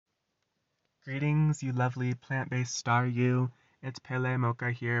Greetings, you lovely plant-based star you. It's Pele Mocha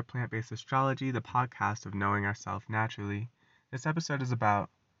here, Plant-Based Astrology, the podcast of knowing ourselves naturally. This episode is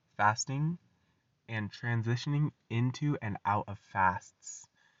about fasting and transitioning into and out of fasts.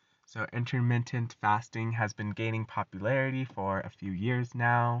 So intermittent fasting has been gaining popularity for a few years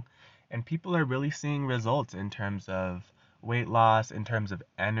now, and people are really seeing results in terms of weight loss, in terms of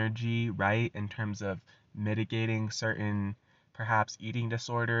energy, right? In terms of mitigating certain perhaps eating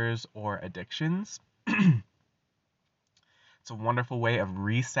disorders or addictions. It's a wonderful way of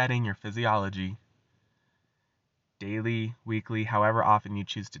resetting your physiology daily, weekly, however often you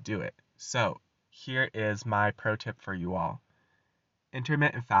choose to do it. So, here is my pro tip for you all.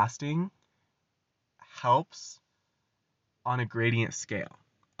 Intermittent fasting helps on a gradient scale.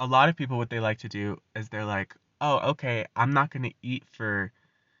 A lot of people, what they like to do is they're like, oh, okay, I'm not going to eat for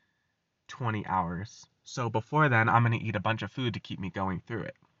 20 hours. So before then, I'm going to eat a bunch of food to keep me going through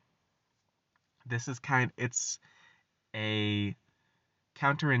it. It's a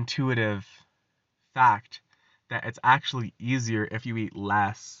counterintuitive fact that it's actually easier if you eat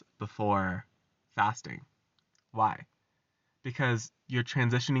less before fasting. Why? Because you're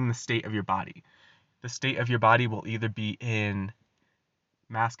transitioning the state of your body. The state of your body will either be in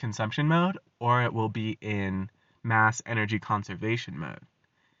mass consumption mode or it will be in mass energy conservation mode.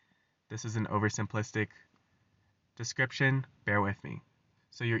 This is an oversimplistic description, bear with me.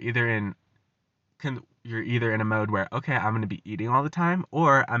 So you're either in a mode where, okay, I'm going to be eating all the time,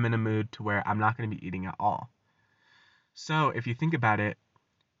 or I'm in a mood to where I'm not going to be eating at all. So if you think about it,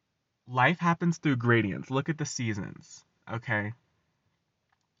 life happens through gradients. Look at the seasons, okay?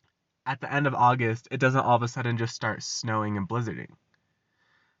 At the end of August, it doesn't all of a sudden just start snowing and blizzarding.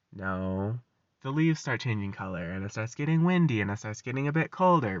 No, the leaves start changing color and it starts getting windy and it starts getting a bit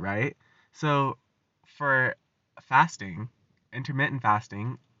colder, right? So for fasting, intermittent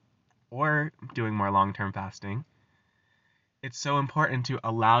fasting, or doing more long-term fasting, it's so important to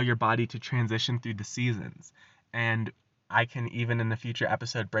allow your body to transition through the seasons. And I can even in the future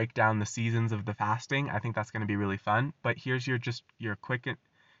episode break down the seasons of the fasting. I think that's going to be really fun. But here's your quick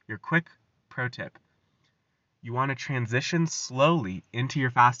pro tip. You want to transition slowly into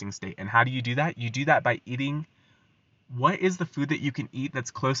your fasting state. And how do you do that? You do that by eating what is the food that you can eat that's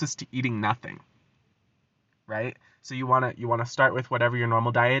closest to eating nothing, right? So you want to start with whatever your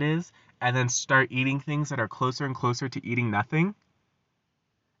normal diet is and then start eating things that are closer and closer to eating nothing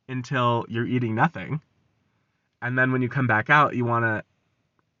until you're eating nothing. And then when you come back out, you want to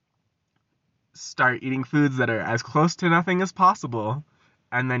start eating foods that are as close to nothing as possible,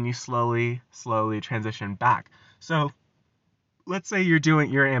 and then you slowly transition back. So let's say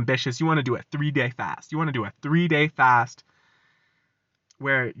you're ambitious, you want to do a 3-day fast. You want to do a 3-day fast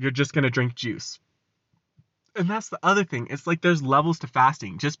where you're just going to drink juice. And that's the other thing. It's like there's levels to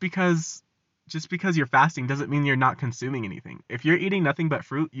fasting. Just because you're fasting doesn't mean you're not consuming anything. If you're eating nothing but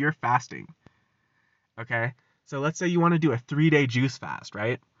fruit, you're fasting. Okay? So let's say you want to do a 3-day juice fast,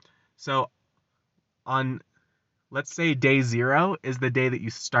 right? So on let's say day 0 is the day that you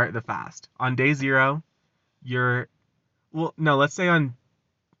start the fast. On day 0, let's say on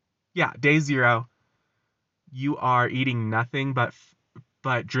day 0 you are eating nothing but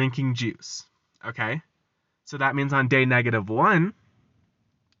drinking juice. Okay? So that means on day -1,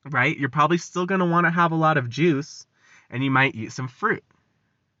 right? You're probably still going to want to have a lot of juice and you might eat some fruit.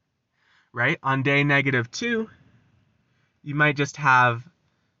 Right? On day -2, you might just have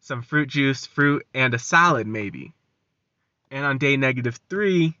some fruit juice, fruit, and a salad maybe. And on day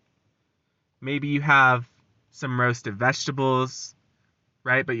 -3, maybe you have some roasted vegetables,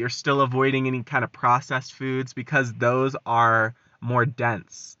 right? But you're still avoiding any kind of processed foods because those are more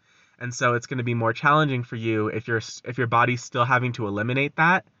dense. And so it's going to be more challenging for you if your body's still having to eliminate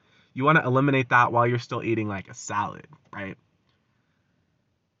that. You want to eliminate that while you're still eating like a salad, right?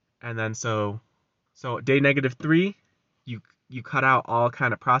 And then so day -3, you cut out all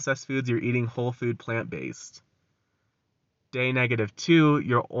kind of processed foods. You're eating whole food plant-based. Day -2,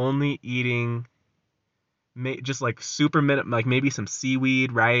 you're only eating just like super minute, like maybe some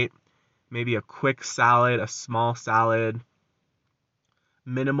seaweed, right? Maybe a quick salad, a small salad,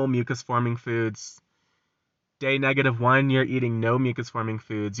 minimal mucus forming foods. Day -1, you're eating no mucus forming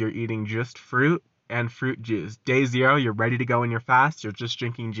foods. You're eating just fruit and fruit juice. Day 0, you're ready to go in your fast. You're just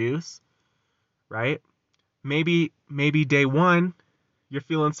drinking juice, right? Maybe day 1, you're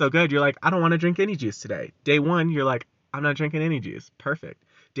feeling so good. You're like, I don't want to drink any juice today. Day 1, you're like, I'm not drinking any juice. Perfect.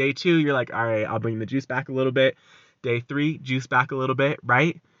 Day 2, you're like, all right, I'll bring the juice back a little bit. Day 3, juice back a little bit,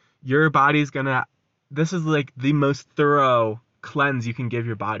 right? Your body's gonna, this is like the most thorough cleanse you can give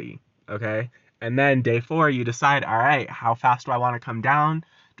your body, okay? And then day 4, you decide, all right, how fast do I want to come down?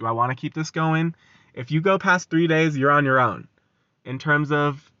 Do I want to keep this going? If you go past 3 days, you're on your own. In terms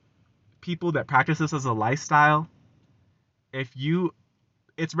of people that practice this as a lifestyle,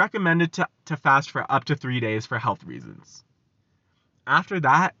 it's recommended to fast for up to 3 days for health reasons. After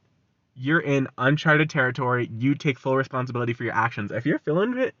that, you're in uncharted territory. You take full responsibility for your actions. If you're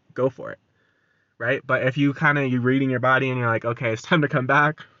feeling it, go for it, right? But if you're reading your body and you're like, okay, it's time to come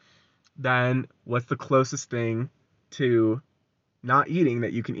back, then what's the closest thing to not eating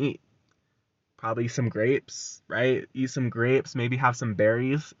that you can eat? Probably some grapes, right? Eat some grapes, maybe have some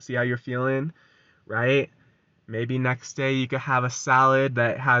berries, see how you're feeling, right? Maybe next day you could have a salad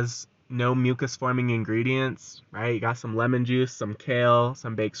that has no mucus forming ingredients, right? You got some lemon juice, some kale,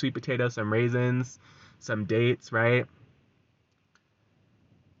 some baked sweet potatoes, some raisins, some dates, right?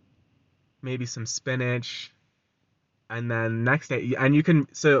 Maybe some spinach. And then next day, and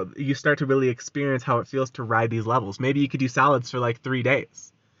you start to really experience how it feels to ride these levels. Maybe you could do salads for like 3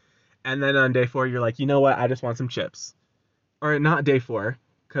 days. And then on day 4, you're like, you know what? I just want some chips. Or not day 4,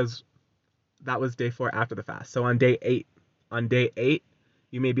 because that was day 4 after the fast. So on day 8,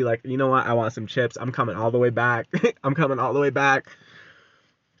 you may be like, you know what? I want some chips. I'm coming all the way back. I'm coming all the way back.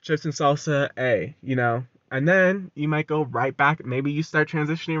 Chips and salsa, And then you might go right back. Maybe you start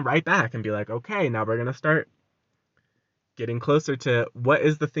transitioning right back and be like, okay, now we're going to start getting closer to what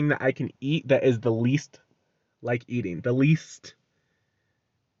is the thing that I can eat that is the least like eating, the least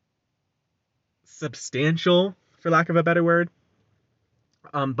substantial, for lack of a better word,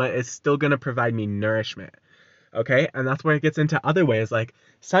 but it's still going to provide me nourishment. Okay, and that's where it gets into other ways like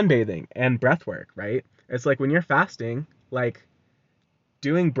sunbathing and breath work, right? It's like when you're fasting, like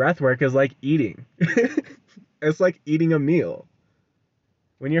doing breath work is like eating. It's like eating a meal.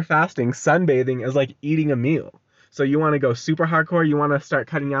 When you're fasting, sunbathing is like eating a meal. So you want to go super hardcore, you want to start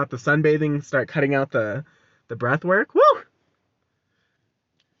cutting out the sunbathing, start cutting out the breath work. Woo!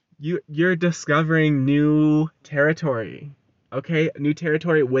 You're discovering new territory. Okay? New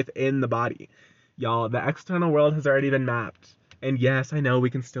territory within the body. Y'all, the external world has already been mapped. And yes, I know we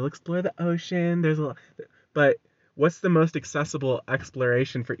can still explore the ocean. But what's the most accessible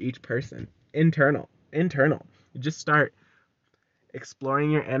exploration for each person? Internal. You just start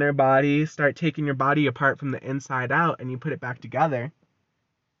exploring your inner body, start taking your body apart from the inside out, and you put it back together,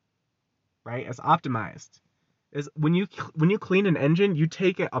 right? It's optimized. Is when you clean an engine, you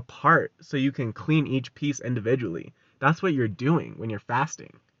take it apart so you can clean each piece individually. That's what you're doing when you're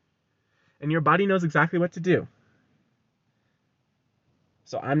fasting. And your body knows exactly what to do.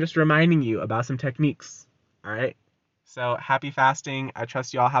 So I'm just reminding you about some techniques, all right? So happy fasting. I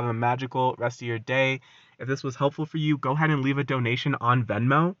trust you all have a magical rest of your day. If this was helpful for you, go ahead and leave a donation on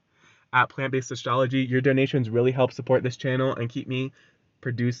Venmo at Plant-Based Astrology. Your donations really help support this channel and keep me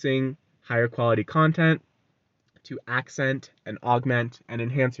producing higher quality content to accent and augment and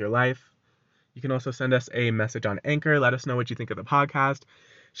enhance your life. You can also send us a message on Anchor. Let us know what you think of the podcast.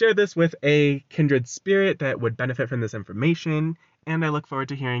 Share this with a kindred spirit that would benefit from this information. And I look forward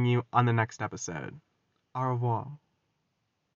to hearing you on the next episode. Au revoir.